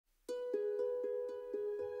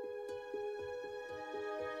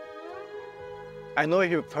I know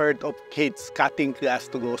you've heard of kids cutting class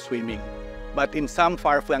to go swimming, but in some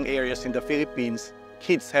far-flung areas in the Philippines,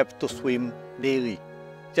 kids have to swim daily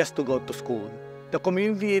just to go to school. The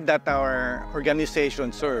community that our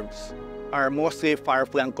organization serves are mostly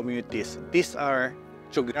far-flung communities. These are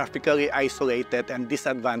geographically isolated and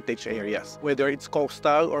disadvantaged areas. Whether it's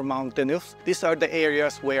coastal or mountainous, these are the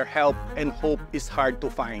areas where help and hope is hard to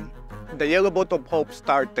find. The Yellow Boat of Hope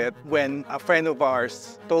started when a friend of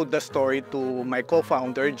ours told the story to my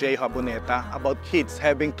co-founder, Jay Haboneta, about kids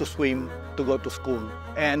having to swim to go to school.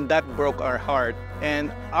 And that broke our heart.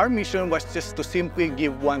 And our mission was just to simply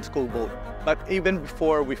give one school boat. But even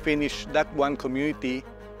before we finished that one community,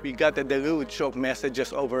 we got a deluge of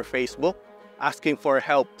messages over Facebook asking for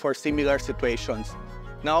help for similar situations.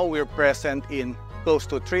 Now we're present in close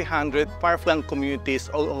to 300 far-flung communities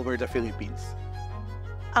all over the Philippines.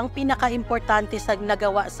 Ang pinaka-importante sa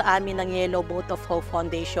nagawa sa amin ng Yellow Boat of Hope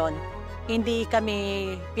Foundation, hindi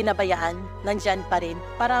kami pinabayaan, nandyan pa rin.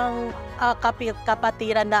 Parang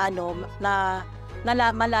kapatiran na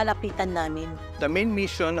malalapitan namin. The main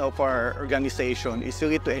mission of our organization is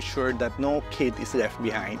really to ensure that no kid is left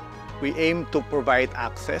behind. We aim to provide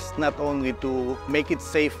access not only to make it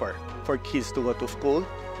safer for kids to go to school,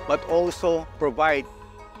 but also provide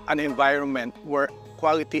an environment where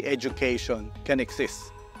quality education can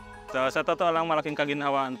exist. So, sa totoo lang, malaking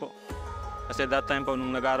kaginhawaan po. Kasi that time po,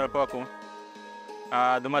 nung nag-aaral po ako,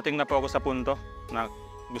 dumating na po ako sa punto na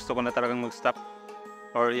gusto ko na talagang mag-stop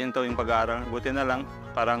or into yung pag-aaral. Buti na lang,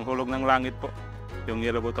 parang hulog ng langit po, yung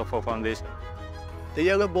Yellow Boat of Hope Foundation. The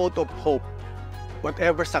Yellow Boat of Hope,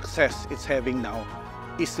 whatever success it's having now,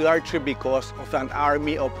 is largely because of an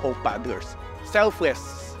army of hope paddlers,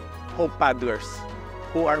 selfless hope paddlers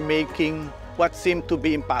who are making what seemed to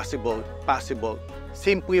be impossible possible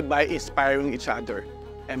simply by inspiring each other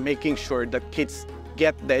and making sure that kids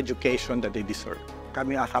get the education that they deserve.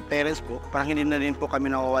 Kami as a parents po, parang hindi na rin po kami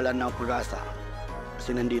nawawalan ng pag-asa.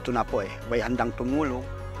 Kasi nandito na po may handang tumulong.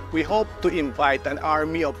 We hope to invite an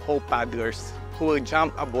army of hope paddlers who will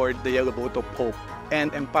jump aboard the Yellow Boat of Hope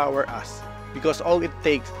and empower us, because all it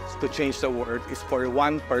takes to change the world is for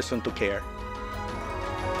one person to care.